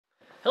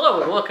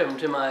Hello and welcome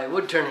to my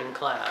wood turning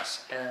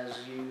class. As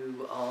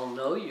you all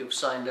know, you've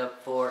signed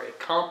up for a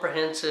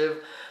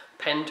comprehensive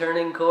pen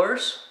turning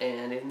course,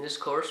 and in this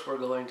course we're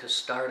going to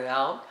start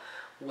out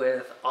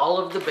with all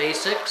of the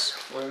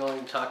basics. We're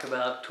going to talk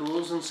about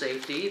tools and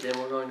safety, then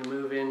we're going to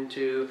move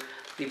into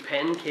the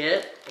pen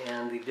kit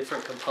and the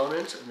different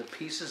components and the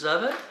pieces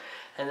of it,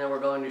 and then we're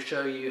going to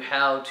show you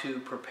how to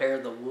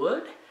prepare the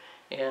wood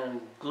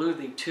and glue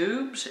the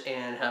tubes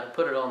and how to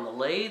put it on the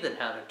lathe and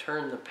how to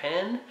turn the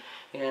pen.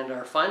 And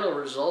our final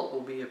result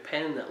will be a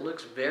pen that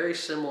looks very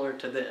similar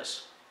to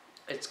this.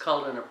 It's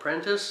called an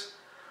Apprentice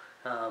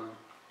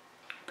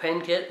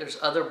pen kit. There's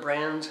other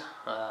brands.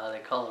 They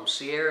call them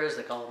Sierras,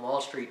 they call them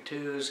Wall Street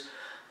 2s,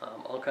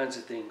 all kinds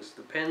of things.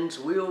 The pens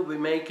we will be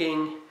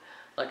making,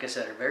 like I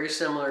said, are very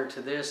similar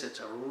to this. It's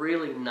a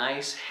really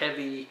nice,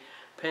 heavy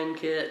pen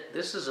kit.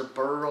 This is a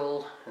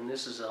burl, and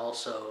this is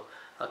also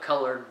a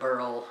colored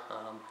burl.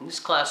 In this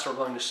class we're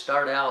going to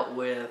start out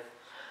with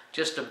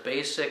just a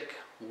basic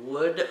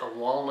wood, a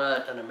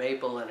walnut and a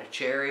maple and a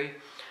cherry.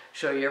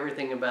 Show you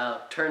everything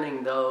about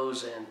turning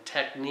those and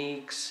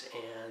techniques,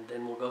 and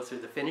then we'll go through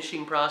the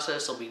finishing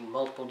process. There'll be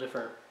multiple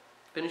different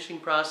finishing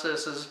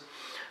processes,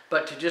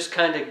 but to just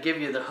kind of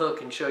give you the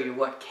hook and show you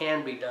what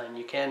can be done.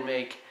 You can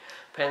make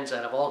pens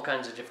out of all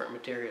kinds of different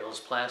materials,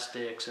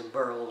 plastics and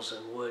burls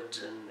and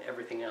woods and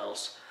everything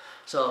else.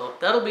 So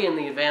that'll be in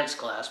the advanced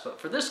class, but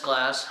for this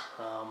class,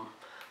 I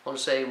want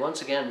to say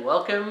once again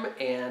welcome,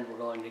 and we're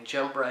going to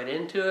jump right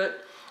into it.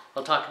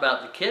 I'll talk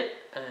about the kit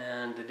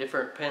and the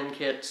different pen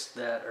kits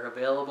that are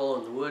available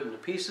and the wood and the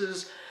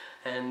pieces,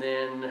 and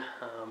then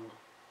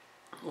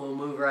we'll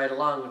move right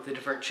along with the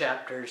different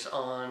chapters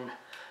on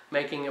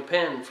making a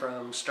pen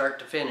from start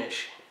to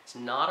finish. It's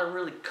not a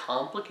really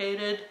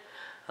complicated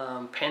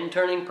pen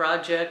turning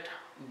project,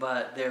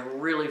 but they're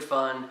really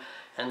fun,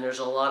 and there's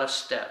a lot of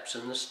steps,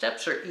 and the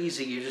steps are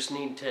easy. You just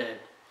need to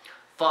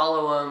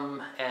follow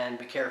them and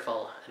be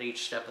careful at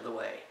each step of the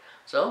way.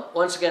 So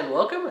once again,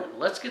 welcome, and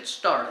let's get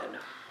started.